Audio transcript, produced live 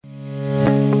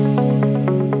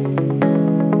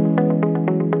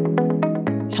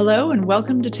Hello and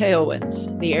welcome to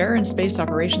Tailwinds, the Air and Space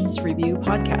Operations Review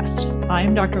podcast.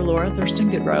 I'm Dr. Laura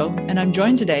Thurston-Goodrow, and I'm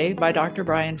joined today by Dr.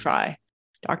 Brian Fry.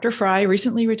 Dr. Fry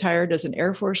recently retired as an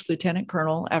Air Force Lieutenant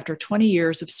Colonel after 20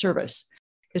 years of service.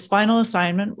 His final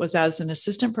assignment was as an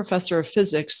assistant professor of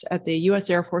physics at the U.S.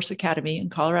 Air Force Academy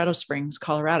in Colorado Springs,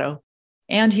 Colorado,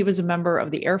 and he was a member of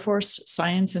the Air Force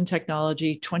Science and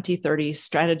Technology 2030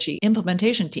 Strategy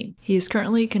Implementation Team. He is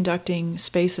currently conducting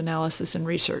space analysis and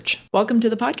research. Welcome to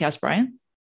the podcast, Brian.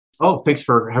 Oh, thanks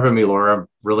for having me, Laura. I'm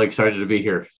really excited to be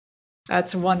here.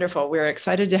 That's wonderful. We're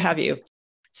excited to have you.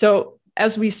 So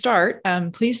as we start,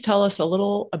 please tell us a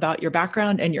little about your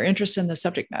background and your interest in the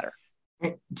subject matter.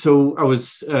 So I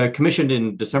was commissioned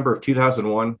in December of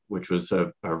 2001, which was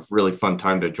a really fun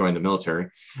time to join the military.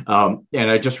 And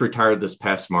I just retired this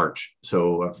past March.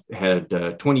 So I've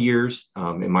had 20 years.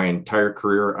 In my entire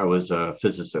career, I was a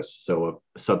physicist, so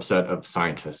a subset of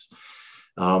scientists.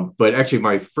 But actually,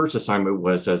 my first assignment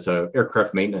was as an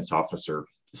aircraft maintenance officer.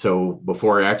 So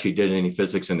before I actually did any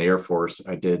physics in the Air Force,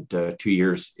 I did 2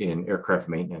 years in aircraft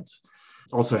maintenance.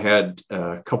 Also had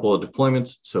a couple of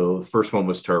deployments. So the first one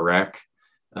was to Iraq.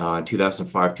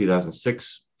 2005,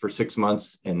 2006 for 6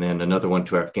 months, and then another one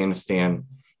to Afghanistan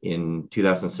in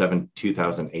 2007,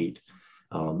 2008.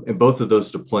 And both of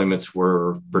those deployments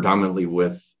were predominantly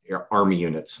with Army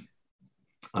units.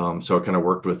 So I kind of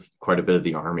worked with quite a bit of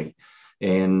the Army.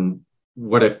 And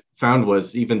what I found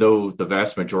was, even though the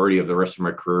vast majority of the rest of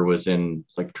my career was in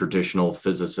like traditional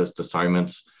physicist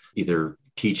assignments, either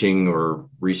teaching or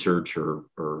research or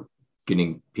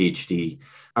getting PhD,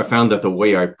 I found that the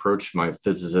way I approached my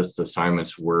physicist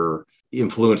assignments were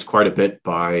influenced quite a bit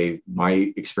by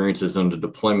my experiences on the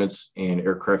deployments and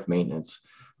aircraft maintenance,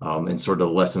 and sort of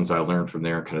the lessons I learned from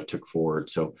there and kind of took forward.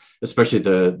 So especially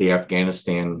the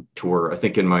Afghanistan tour, I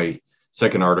think in my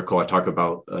second article, I talk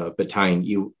about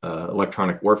battalion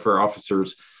electronic warfare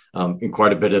officers. And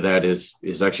quite a bit of that is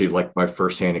actually like my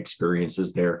firsthand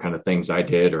experiences there, kind of things I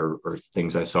did or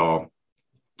things I saw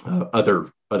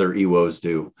other EWOs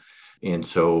do. And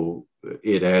so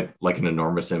it had like an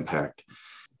enormous impact.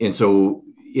 And so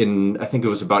I think it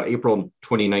was about April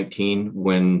 2019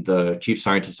 when the Chief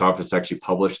Scientist's Office actually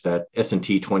published that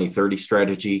S&T 2030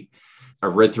 strategy. I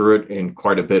read through it, and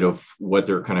quite a bit of what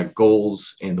their kind of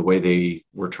goals and the way they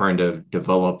were trying to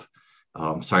develop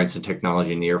science and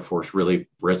technology in the Air Force really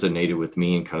resonated with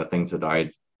me, and kind of things that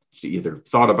I either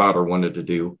thought about or wanted to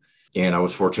do. And I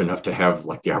was fortunate enough to have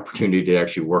like the opportunity to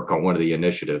actually work on one of the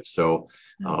initiatives. So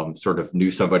sort of knew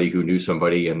somebody who knew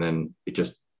somebody, and then it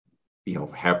just,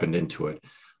 happened into it.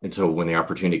 And so when the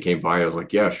opportunity came by, I was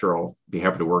like, yeah, sure, I'll be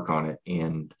happy to work on it.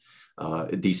 And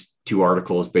these two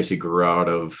articles basically grew out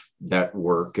of that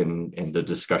work and the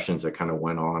discussions that kind of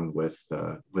went on with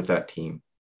that team.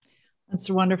 That's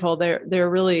wonderful. They're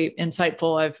really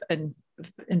insightful. I've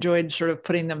enjoyed sort of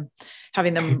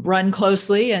having them run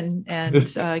closely and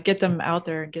get them out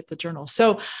there and get the journal.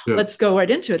 So yeah. Let's go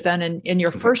right into it then. In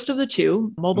your first of the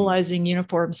two, Mobilizing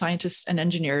Uniformed Scientists and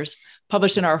Engineers,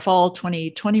 published in our fall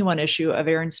 2021 issue of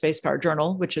Air and Space Power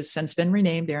Journal, which has since been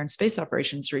renamed Air and Space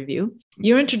Operations Review,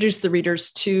 you introduced the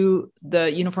readers to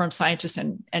the Uniformed Scientists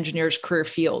and Engineers career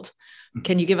field.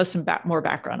 Can you give us some more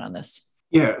background on this?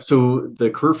 Yeah, so the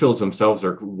career fields themselves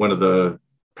are one of the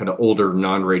kind of older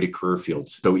non-rated career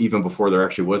fields. So even before there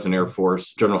actually was an Air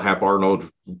Force, General Hap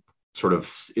Arnold sort of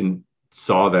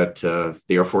saw that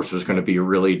the Air Force was going to be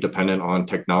really dependent on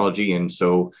technology. And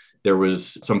so there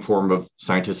was some form of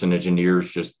scientists and engineers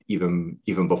just even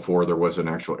before there was an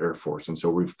actual Air Force. And so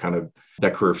we've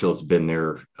that career field's been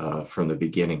there from the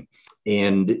beginning.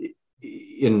 And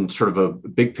in sort of a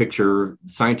big picture,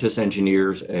 scientists,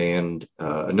 engineers, and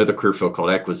another career field called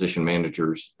acquisition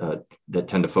managers that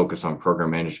tend to focus on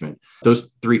program management. Those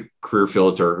three career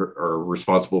fields are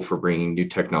responsible for bringing new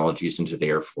technologies into the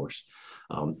Air Force.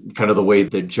 Kind of the way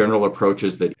the general approach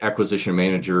is that acquisition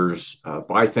managers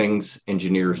buy things,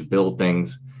 engineers build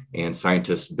things, and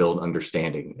scientists build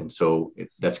understanding. And so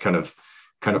that's kind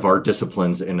of our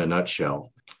disciplines in a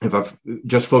nutshell. If I'm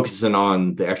just focusing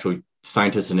on the actual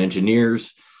scientists and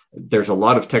engineers, there's a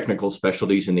lot of technical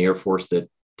specialties in the Air Force that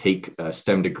take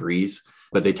STEM degrees,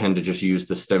 but they tend to just use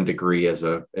the STEM degree as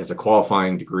a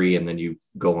qualifying degree, and then you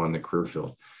go on the career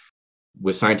field.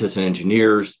 With scientists and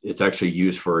engineers, it's actually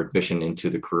used for admission into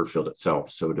the career field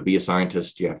itself. So to be a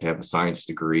scientist, you have to have a science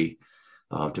degree.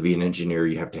 To be an engineer,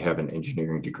 you have to have an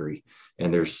engineering degree.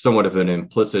 And there's somewhat of an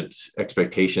implicit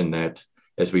expectation that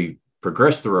as we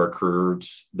progress through our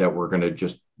careers, that we're going to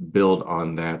just build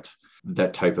on that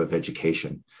type of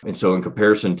education. And so in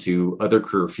comparison to other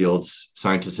career fields,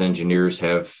 scientists and engineers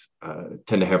tend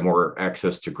to have more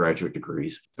access to graduate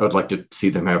degrees. I would like to see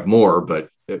them have more, but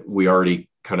we already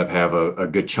kind of have a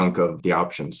good chunk of the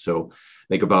options. So I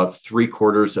think about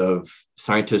 3/4 of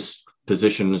scientists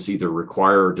positions either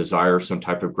require or desire some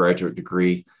type of graduate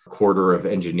degree. A quarter of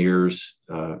engineers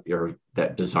or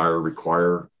that desire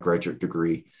require a graduate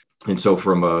degree. And so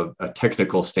from a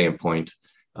technical standpoint,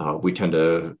 we tend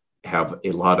to have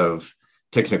a lot of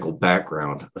technical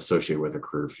background associated with our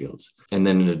career fields. And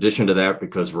then in addition to that,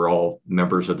 because we're all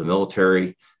members of the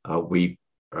military,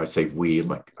 I say we,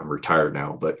 like I'm retired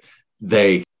now, but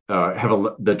they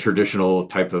have the traditional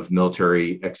type of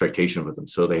military expectation with them.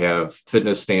 So they have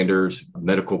fitness standards,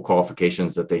 medical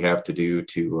qualifications that they have to do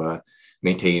to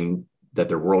maintain that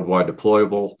they're worldwide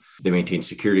deployable. They maintain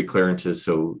security clearances,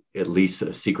 so at least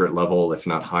a secret level, if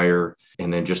not higher.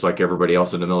 And then just like everybody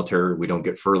else in the military, we don't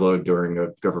get furloughed during a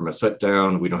government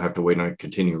shutdown. We don't have to wait on a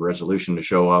continuing resolution to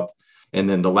show up. And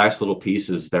then the last little piece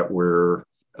is that we're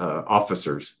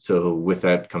officers. So with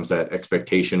that comes that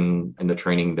expectation and the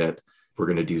training that we're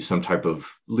going to do some type of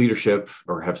leadership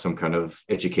or have some kind of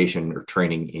education or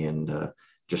training in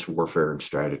just warfare and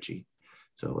strategy.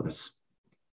 So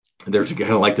there's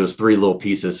kind of like those three little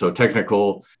pieces. So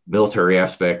technical, military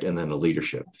aspect, and then a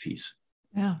leadership piece.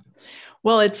 Yeah.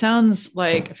 Well, it sounds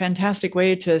like a fantastic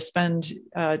way to spend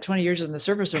 20 years in the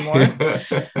service or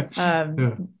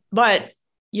more. But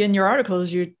in your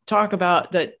articles, you talk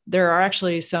about that there are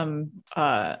actually some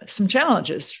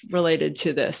challenges related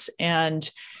to this. And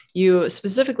you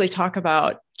specifically talk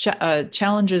about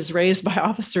challenges raised by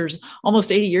officers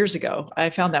almost 80 years ago. I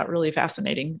found that really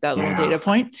fascinating, that little data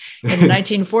point in the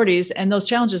 1940s. And those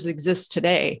challenges exist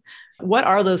today. What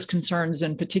are those concerns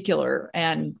in particular?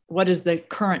 And what is the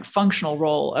current functional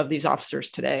role of these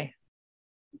officers today?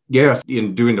 Yes,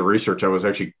 in doing the research, I was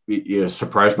actually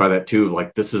surprised by that too.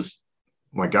 Like, this is,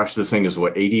 my gosh, this thing is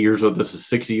what, 80 years old? This is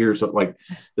 60 years old. Like,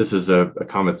 this is a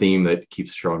common theme that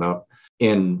keeps showing up.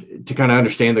 And to kind of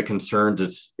understand the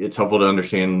concerns, it's helpful to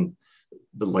understand,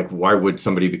 like, why would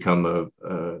somebody become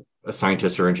a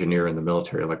scientist or engineer in the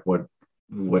military? Like,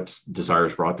 what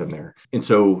desires brought them there? And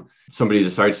so somebody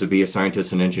decides to be a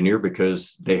scientist and engineer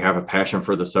because they have a passion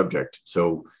for the subject.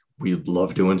 So we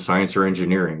love doing science or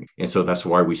engineering. And so that's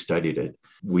why we studied it.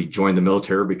 We joined the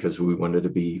military because we wanted to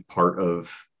be part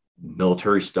of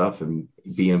military stuff and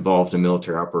be involved in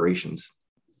military operations.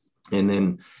 And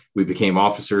then we became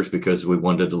officers because we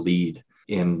wanted to lead.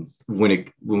 And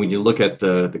when you look at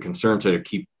the concerns that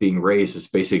keep being raised, it's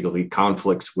basically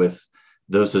conflicts with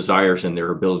those desires and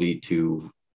their ability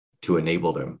to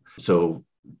enable them. So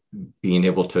being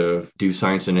able to do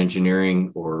science and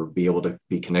engineering, or be able to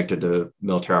be connected to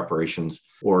military operations,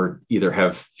 or either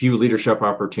have few leadership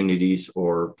opportunities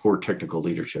or poor technical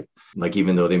leadership. Like,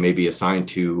 even though they may be assigned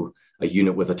to a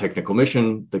unit with a technical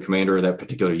mission, the commander of that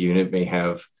particular unit may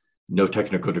have no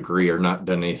technical degree or not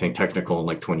done anything technical in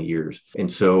like 20 years.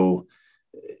 And so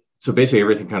basically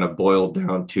everything kind of boiled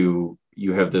down to,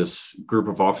 you have this group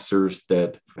of officers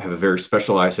that have a very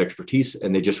specialized expertise,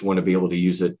 and they just want to be able to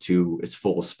use it to its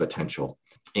fullest potential.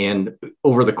 And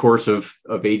over the course of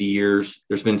 80 years,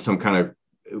 there's been some kind of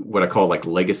what I call like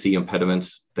legacy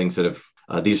impediments, things that have,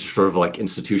 these are sort of like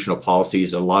institutional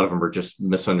policies. A lot of them are just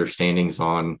misunderstandings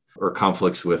on, or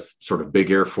conflicts with sort of big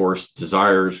Air Force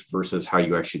desires versus how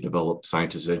you actually develop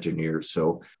scientists and engineers.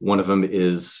 So one of them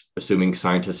is assuming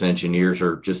scientists and engineers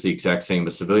are just the exact same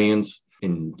as civilians,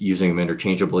 and using them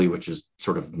interchangeably, which is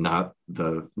sort of not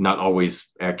always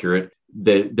accurate.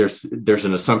 There's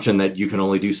an assumption that you can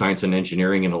only do science and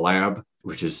engineering in a lab,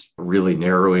 which is really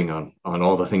narrowing on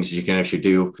all the things you can actually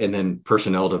do. And then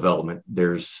personnel development.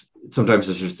 Sometimes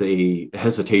there's just a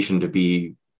hesitation to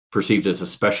be perceived as a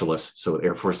specialist. So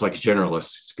Air Force likes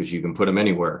generalists because you can put them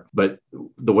anywhere. But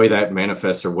the way that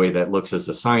manifests, or way that looks as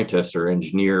a scientist or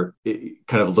engineer, it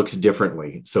kind of looks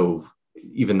differently. So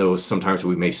even though sometimes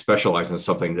we may specialize in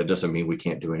something, that doesn't mean we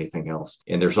can't do anything else.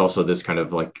 And there's also this kind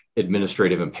of like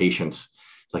administrative impatience.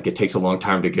 Like, it takes a long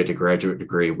time to get a graduate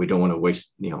degree. We don't want to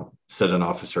waste, set an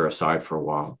officer aside for a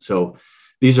while. So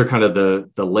these are kind of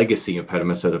the legacy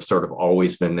impediments that have sort of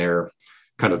always been there,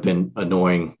 kind of been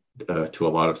annoying to a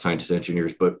lot of scientists and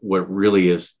engineers. But what really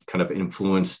is kind of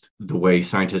influenced the way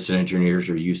scientists and engineers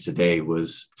are used today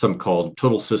was something called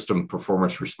total system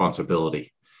performance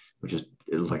responsibility, which is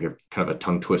like a kind of a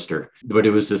tongue twister. But it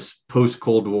was this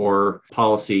post-Cold War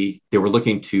policy. They were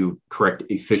looking to correct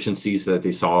efficiencies that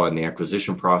they saw in the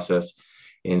acquisition process.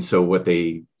 And so what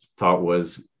they thought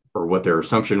was, or what their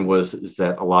assumption was, is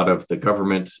that a lot of the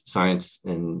government science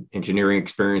and engineering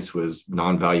experience was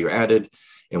non-value added,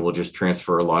 and we'll just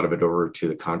transfer a lot of it over to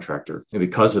the contractor. And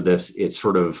because of this, it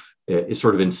sort of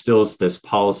instills this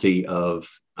policy of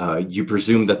you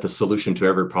presume that the solution to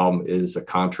every problem is a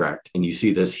contract. And you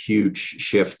see this huge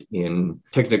shift in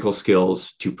technical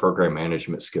skills to program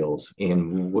management skills.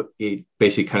 And it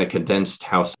basically kind of condensed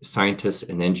how scientists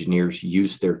and engineers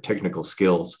use their technical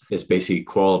skills as basically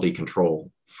quality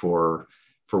control for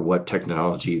what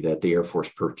technology that the Air Force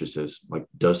purchases. Like,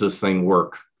 does this thing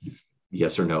work?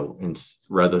 Yes or no? And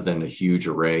rather than a huge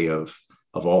array of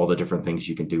all the different things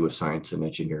you can do with science and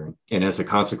engineering. And as a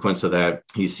consequence of that,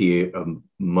 you see a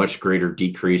much greater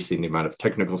decrease in the amount of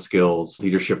technical skills,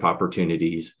 leadership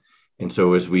opportunities. And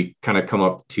so as we kind of come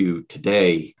up to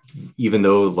today, even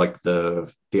though like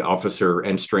the officer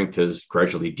end strength has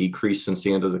gradually decreased since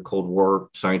the end of the Cold War,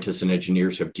 scientists and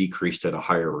engineers have decreased at a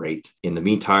higher rate. In the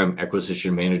meantime,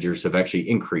 acquisition managers have actually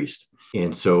increased.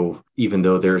 And so even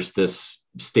though there's this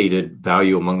stated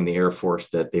value among the Air Force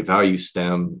that they value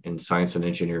STEM and science and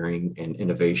engineering and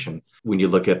innovation, when you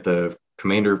look at the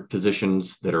commander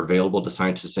positions that are available to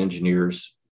scientists and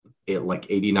engineers, like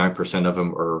 89% of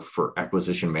them are for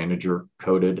acquisition manager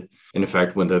coded. And in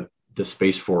fact, when the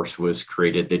Space Force was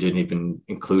created, they didn't even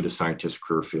include a scientist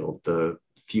career field. The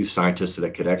few scientists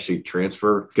that could actually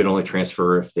transfer could only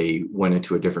transfer if they went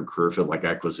into a different career field like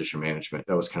acquisition management.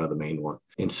 That was kind of the main one.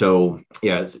 And so,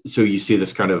 yeah, so you see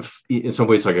this kind of, in some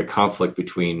ways, like a conflict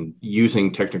between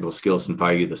using technical skills and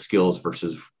value the skills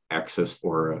versus access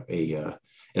or an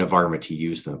environment to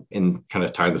use them. And kind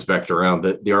of tying this back around,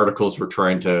 the articles were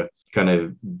trying to kind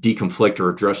of deconflict or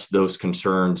address those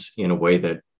concerns in a way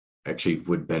that actually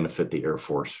would benefit the Air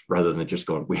Force rather than just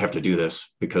going, we have to do this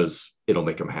because it'll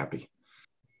make them happy.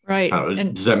 Right.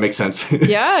 And does that make sense?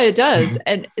 Yeah, it does.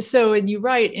 And so, and you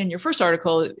write in your first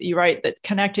article, you write that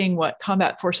connecting what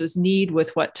combat forces need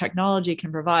with what technology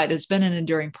can provide has been an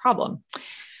enduring problem.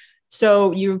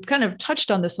 So you kind of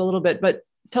touched on this a little bit, but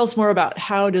tell us more about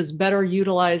how does better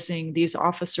utilizing these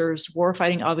officers'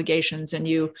 warfighting obligations, and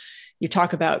you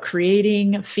talk about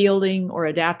creating, fielding, or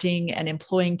adapting and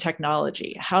employing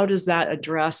technology. How does that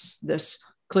address this?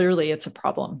 Clearly, it's a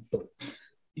problem.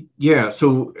 Yeah.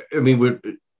 So, I mean,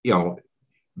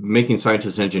 making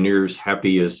scientists and engineers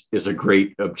happy is a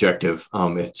great objective.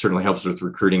 It certainly helps with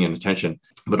recruiting and attention.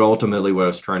 But ultimately, what I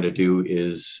was trying to do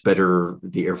is better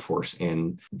the Air Force.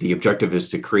 And the objective is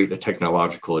to create a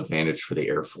technological advantage for the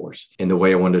Air Force. And the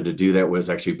way I wanted to do that was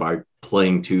actually by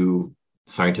playing to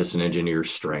scientists and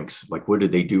engineers' strengths. Like, what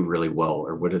did they do really well?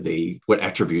 Or what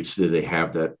attributes do they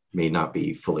have that may not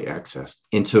be fully accessed?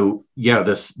 And so, yeah,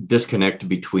 this disconnect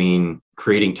between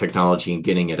creating technology and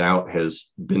getting it out has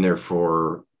been there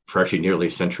for actually nearly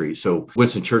a century. So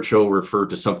Winston Churchill referred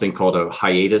to something called a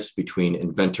hiatus between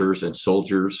inventors and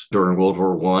soldiers during World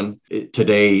War I.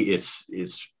 Today, it's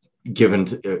given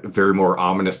a very more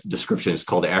ominous description. It's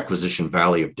called the acquisition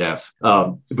valley of death.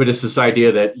 But it's this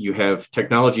idea that you have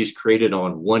technologies created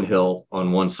on one hill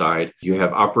on one side, you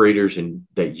have operators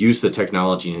that use the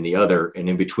technology in the other, and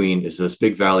in between is this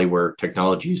big valley where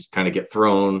technologies kind of get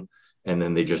thrown and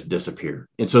then they just disappear.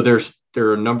 And so there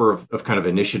are a number of kind of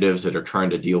initiatives that are trying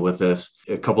to deal with this.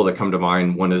 A couple that come to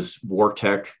mind, one is war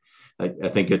tech. I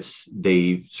think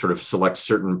they sort of select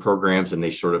certain programs and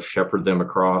they sort of shepherd them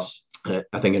across.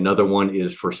 I think another one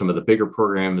is for some of the bigger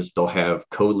programs, they'll have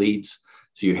co-leads.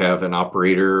 So you have an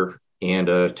operator and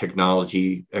a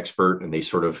technology expert, and they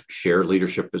sort of share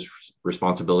leadership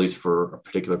responsibilities for a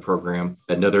particular program.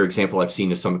 Another example I've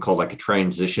seen is something called like a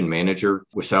transition manager,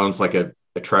 which sounds like a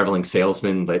traveling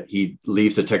salesman, that he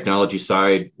leaves the technology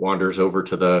side, wanders over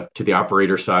to the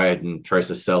operator side and tries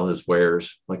to sell his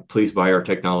wares, like, please buy our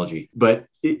technology. But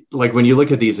like when you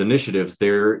look at these initiatives,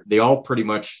 they all pretty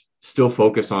much still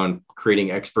focus on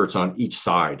creating experts on each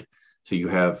side. So you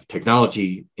have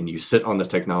technology and you sit on the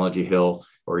technology hill,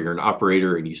 or you're an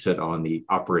operator and you sit on the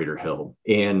operator hill.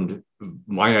 And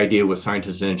my idea with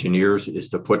scientists and engineers is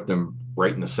to put them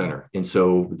right in the center. And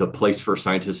so the place for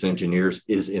scientists and engineers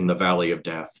is in the valley of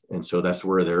death. And so that's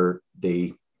where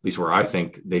at least where I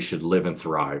think they should live and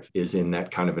thrive, is in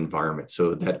that kind of environment.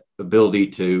 So that ability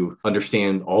to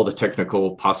understand all the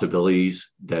technical possibilities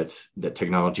that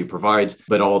technology provides,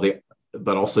 but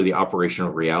also the operational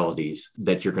realities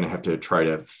that you're going to have to try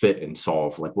to fit and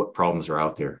solve, like what problems are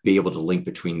out there, be able to link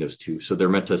between those two. So they're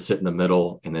meant to sit in the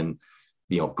middle and then,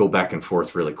 go back and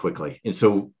forth really quickly. And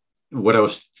so what I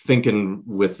was thinking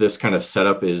with this kind of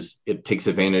setup is it takes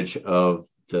advantage of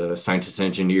the scientists and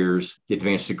engineers,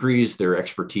 advanced degrees, their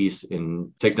expertise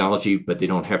in technology, but they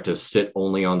don't have to sit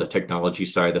only on the technology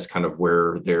side. That's kind of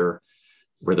where they're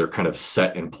kind of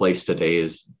set in place today,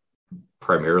 is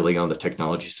primarily on the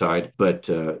technology side. But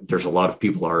there's a lot of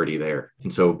people already there.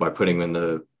 And so by putting them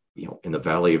in the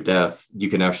valley of death, you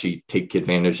can actually take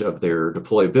advantage of their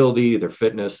deployability, their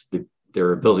fitness,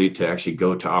 their ability to actually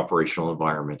go to operational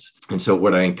environments. And so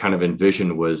what I kind of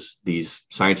envisioned was these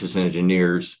scientists and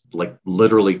engineers like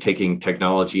literally taking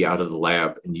technology out of the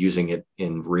lab and using it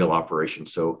in real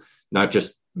operations. So not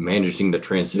just managing the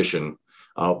transition,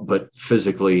 but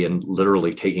physically and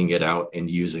literally taking it out and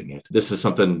using it. This is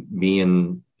something me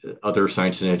and other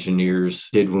science and engineers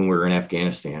did when we were in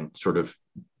Afghanistan, sort of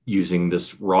using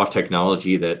this raw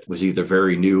technology that was either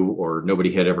very new or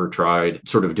nobody had ever tried,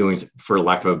 sort of doing, for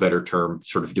lack of a better term,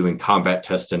 sort of doing combat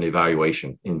test and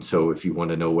evaluation. And so if you want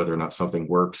to know whether or not something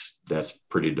works, that's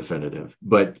pretty definitive.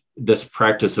 But this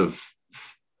practice of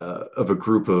a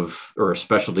group of, or a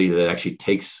specialty that actually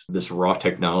takes this raw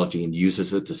technology and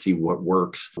uses it to see what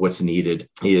works, what's needed,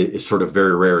 is sort of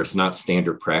very rare. It's not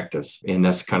standard practice. And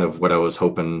that's kind of what I was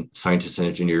hoping scientists and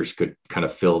engineers could kind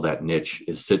of fill that niche,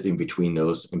 is sit in between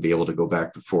those and be able to go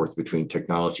back and forth between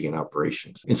technology and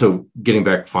operations. And so getting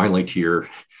back finally to your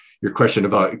question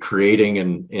about creating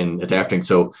and adapting.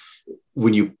 So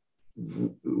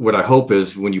what I hope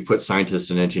is when you put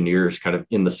scientists and engineers kind of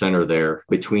in the center there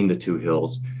between the two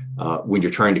hills, when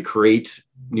you're trying to create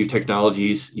new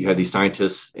technologies, you have these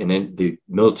scientists and then the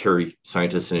military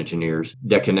scientists and engineers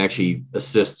that can actually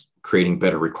assist creating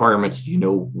better requirements. You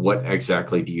know, what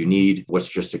exactly do you need? What's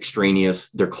just extraneous?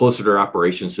 They're closer to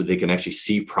operations so they can actually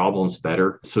see problems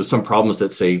better. So some problems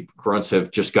that, say, grunts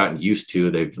have just gotten used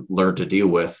to, they've learned to deal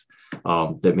with,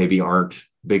 that maybe aren't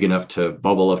big enough to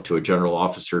bubble up to a general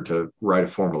officer to write a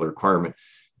formal requirement.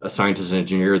 A scientist and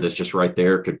engineer that's just right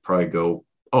there could probably go,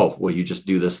 oh, well, you just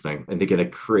do this thing. And they get to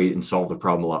create and solve the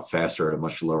problem a lot faster at a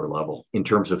much lower level. In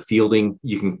terms of fielding,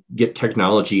 you can get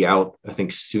technology out, I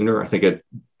think, sooner. I think it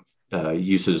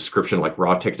use a description like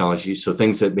raw technology. So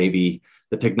things that maybe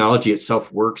the technology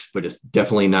itself works, but it's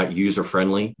definitely not user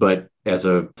friendly. But as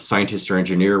a scientist or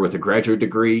engineer with a graduate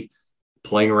degree,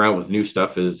 playing around with new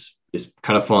stuff is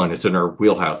kind of fun. It's in our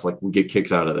wheelhouse. Like, we get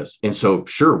kicks out of this. And so,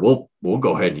 sure, we'll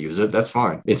go ahead and use it. That's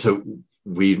fine. And so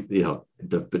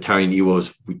the battalion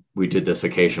EWOs, we did this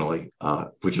occasionally,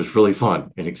 which was really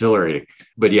fun and exhilarating,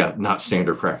 but yeah, not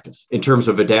standard practice. In terms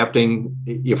of adapting,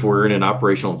 if we're in an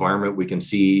operational environment, we can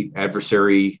see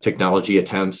adversary technology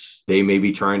attempts. They may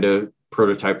be trying to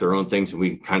prototype their own things, and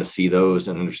we can kind of see those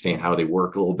and understand how they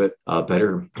work a little bit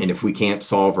better. And if we can't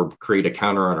solve or create a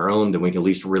counter on our own, then we can at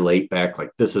least relate back,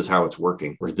 like, this is how it's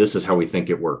working, or this is how we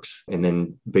think it works. And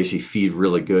then basically feed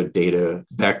really good data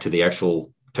back to the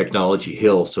actual technology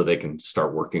hill so they can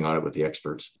start working on it with the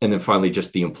experts. And then finally,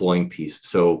 just the employing piece.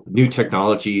 So new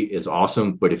technology is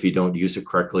awesome, but if you don't use it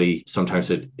correctly,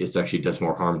 sometimes it actually does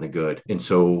more harm than good. And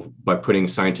so by putting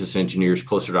scientists, engineers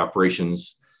closer to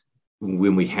operations,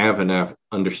 when we have enough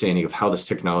understanding of how this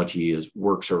technology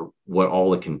works or what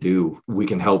all it can do, we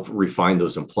can help refine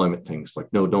those employment things.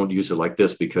 Like, no, don't use it like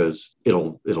this because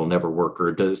it'll never work, or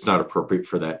it's not appropriate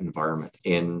for that environment.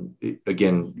 And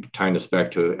again, tying this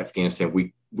back to Afghanistan,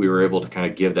 we were able to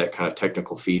kind of give that kind of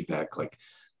technical feedback. Like,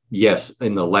 yes,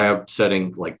 in the lab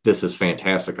setting, like, this is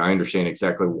fantastic. I understand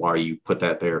exactly why you put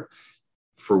that there.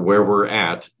 For where we're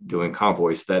at doing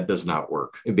convoys, that does not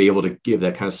work. And be able to give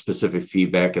that kind of specific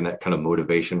feedback and that kind of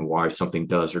motivation why something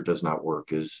does or does not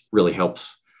work really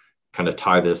helps kind of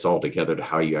tie this all together to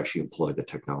how you actually employ the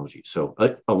technology. So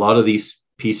a lot of these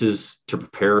pieces to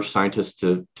prepare scientists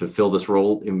to fill this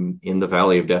role in the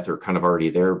Valley of Death are kind of already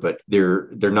there, but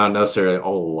they're not necessarily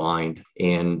all aligned.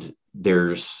 And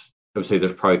I would say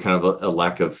there's probably kind of a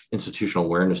lack of institutional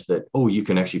awareness that, oh, you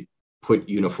can actually put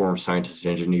uniformed scientists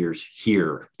and engineers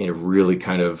here, and it really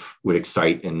kind of would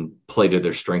excite and play to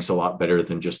their strengths a lot better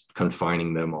than just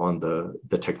confining them on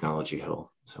the technology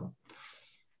hill.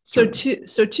 So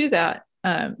to that,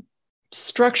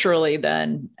 structurally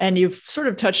then, and you've sort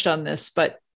of touched on this,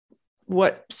 but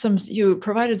you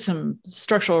provided some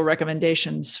structural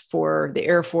recommendations for the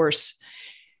Air Force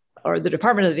or the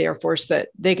Department of the Air Force that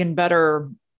they can better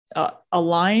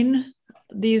align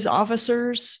these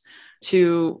officers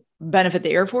to benefit the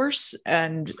Air Force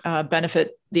and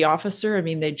benefit the officer. I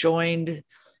mean, they joined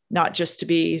not just to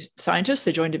be scientists,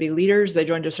 they joined to be leaders, they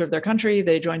joined to serve their country,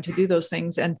 they joined to do those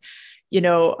things. And,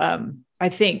 I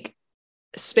think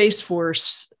Space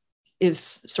Force is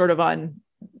sort of on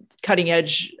cutting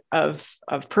edge of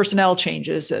personnel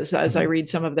changes as I read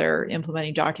some of their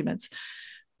implementing documents.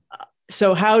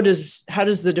 So how does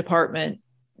the department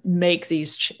make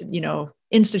these,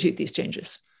 institute these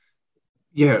changes?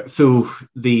 Yeah. So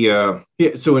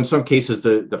so in some cases,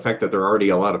 the fact that there are already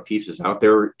a lot of pieces out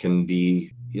there can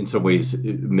be in some ways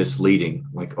misleading.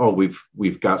 Like, oh,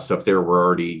 we've got stuff there.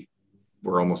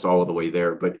 We're almost all the way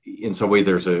there. But in some way,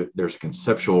 there's a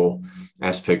conceptual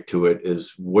aspect to it.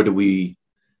 Is what do we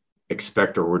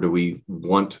expect or what do we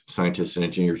want scientists and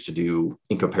engineers to do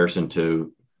in comparison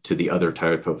to the other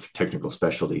type of technical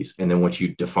specialties? And then once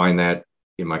you define that,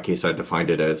 in my case, I defined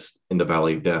it as in the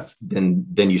valley of death, then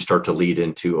you start to lead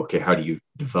into, okay, how do you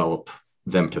develop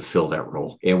them to fill that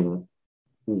role? And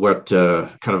what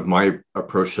kind of my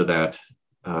approach to that,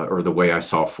 or the way I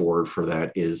saw forward for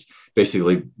that, is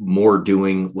basically more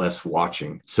doing, less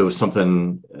watching. So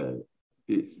something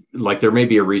like there may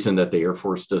be a reason that the Air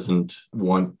Force doesn't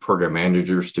want program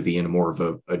managers to be in more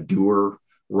of a doer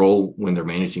role when they're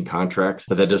managing contracts,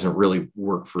 but that doesn't really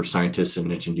work for scientists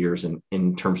and engineers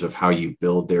in terms of how you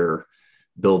build their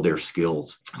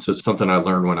skills. So something I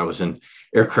learned when I was in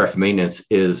aircraft maintenance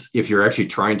is if you're actually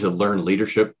trying to learn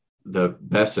leadership, the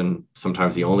best and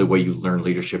sometimes the only way you learn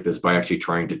leadership is by actually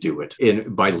trying to do it,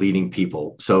 by leading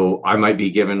people. So I might be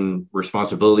given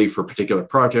responsibility for a particular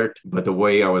project, but the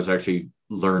way I was actually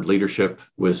learned leadership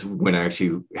was when I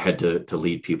actually had to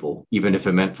lead people. Even if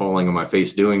it meant falling on my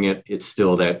face doing it, it's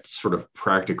still that sort of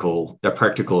practical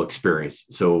experience.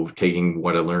 So taking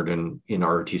what I learned in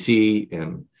ROTC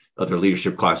and other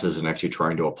leadership classes and actually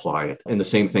trying to apply it. And the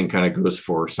same thing kind of goes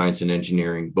for science and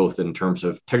engineering, both in terms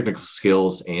of technical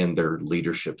skills and their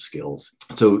leadership skills.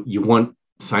 So you want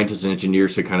scientists and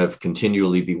engineers to kind of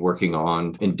continually be working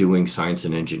on and doing science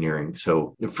and engineering.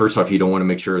 So first off, you don't want to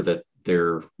make sure that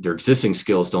their existing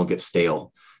skills don't get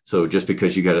stale. So just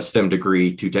because you got a STEM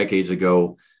degree 2 decades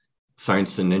ago,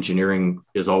 science and engineering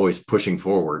is always pushing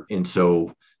forward. And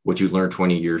so what you learned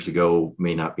 20 years ago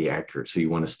may not be accurate. So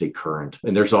you want to stay current.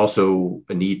 And there's also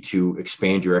a need to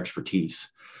expand your expertise.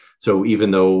 So even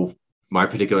though my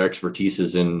particular expertise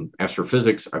is in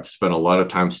astrophysics, I've spent a lot of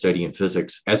time studying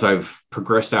physics. As I've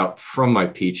progressed out from my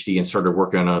PhD and started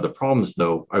working on other problems,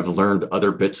 though, I've learned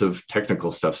other bits of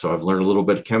technical stuff. So I've learned a little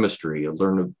bit of chemistry, I've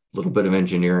learned a little bit of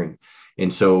engineering.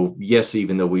 And so, yes,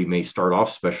 even though we may start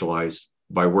off specialized,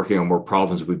 by working on more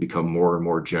problems, we become more and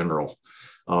more general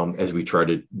as we try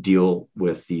to deal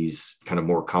with these kind of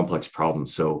more complex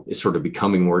problems. So it's sort of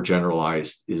becoming more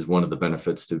generalized is one of the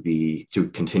benefits to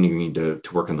continuing to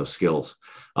work on those skills.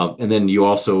 And then you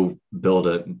also build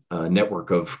a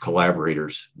network of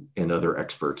collaborators and other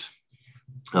experts.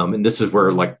 And this is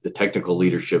where like the technical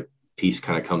leadership piece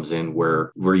kind of comes in,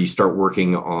 where you start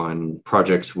working on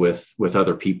projects with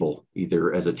other people,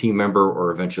 either as a team member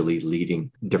or eventually leading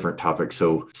different topics.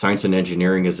 So science and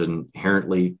engineering is an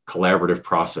inherently collaborative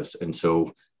process. And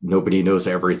so nobody knows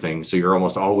everything. So you're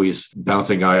almost always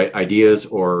bouncing ideas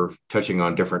or touching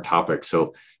on different topics.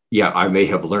 So yeah, I may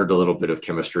have learned a little bit of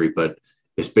chemistry, but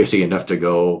it's basically enough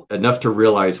to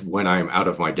realize when I'm out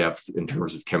of my depth in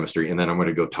terms of chemistry, and then I'm going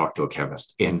to go talk to a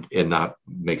chemist and not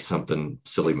make something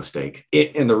silly mistake.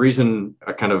 And the reason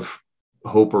I kind of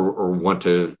hope or want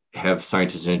to have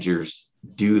scientists and engineers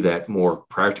do that more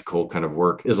practical kind of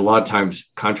work is a lot of times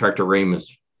contract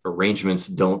arrangements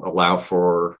don't allow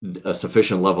for a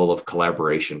sufficient level of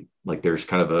collaboration. Like there's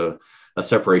kind of a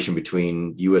separation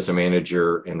between you as a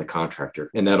manager and the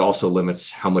contractor. And that also limits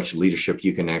how much leadership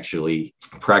you can actually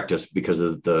practice because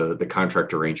of the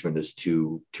contract arrangement is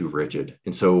too rigid.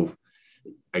 And so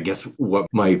I guess what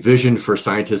my vision for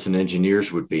scientists and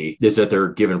engineers would be is that they're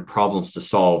given problems to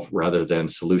solve rather than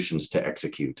solutions to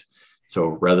execute. So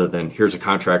rather than here's a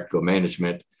contract, go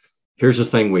management, here's this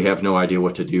thing, we have no idea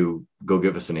what to do, go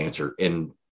give us an answer.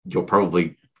 And you'll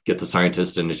probably get the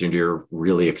scientist and engineer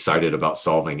really excited about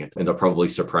solving it. And they'll probably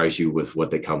surprise you with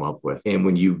what they come up with. And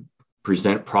when you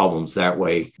present problems that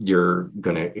way, you're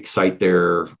going to excite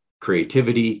their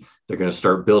creativity. They're going to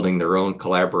start building their own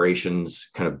collaborations,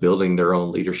 kind of building their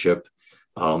own leadership.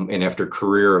 And after a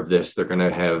career of this, they're going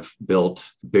to have built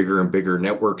bigger and bigger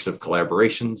networks of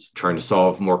collaborations, trying to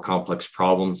solve more complex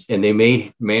problems. And they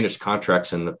may manage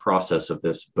contracts in the process of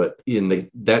this, but in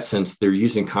that sense, they're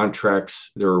using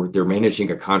contracts, they're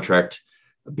managing a contract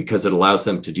because it allows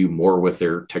them to do more with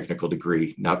their technical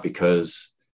degree, not because,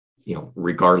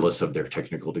 regardless of their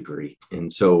technical degree.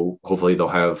 And so hopefully they'll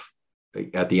have,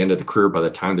 at the end of the career, by the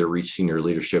time they reach senior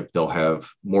leadership, they'll have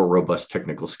more robust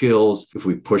technical skills. If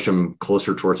we push them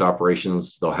closer towards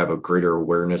operations, they'll have a greater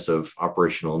awareness of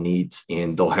operational needs,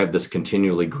 and they'll have this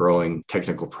continually growing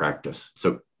technical practice.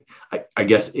 So I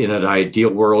guess in an ideal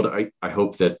world, I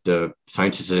hope that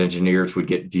scientists and engineers would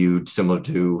get viewed similar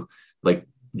to like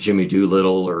Jimmy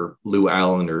Doolittle or Lou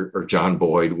Allen or John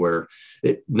Boyd, where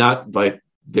not like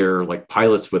they're like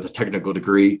pilots with a technical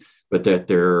degree, but that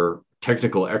they're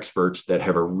technical experts that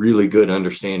have a really good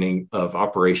understanding of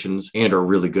operations and are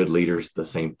really good leaders at the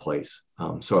same place.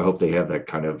 So I hope they have that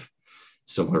kind of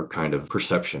similar kind of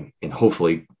perception, and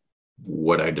hopefully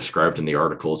what I described in the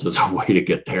articles is a way to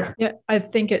get there. Yeah, I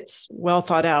think it's well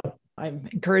thought out. I'm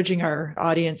encouraging our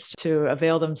audience to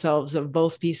avail themselves of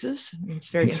both pieces. It's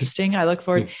very interesting. I look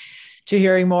forward to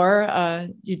hearing more.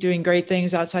 You're doing great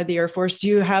things outside the Air Force. Do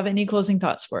you have any closing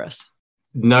thoughts for us?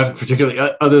 Not particularly,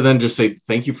 other than just say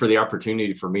thank you for the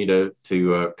opportunity for me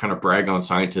to kind of brag on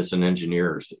scientists and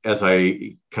engineers. As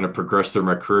I kind of progressed through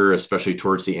my career, especially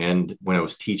towards the end when I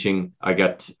was teaching, I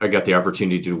got the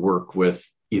opportunity to work with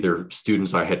either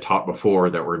students I had taught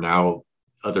before that were now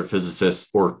other physicists,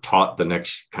 or taught the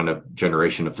next kind of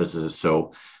generation of physicists.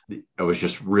 So I was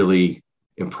just really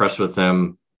impressed with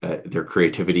them, their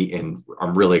creativity, and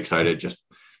I'm really excited to just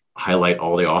highlight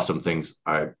all the awesome things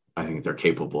I think they're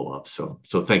capable of. So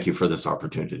thank you for this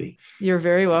opportunity. You're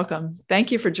very welcome.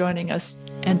 Thank you for joining us.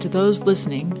 And to those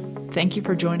listening, thank you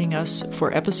for joining us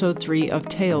for episode 3 of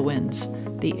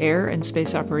Tailwinds, the Air and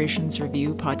Space Operations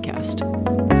Review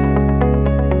podcast.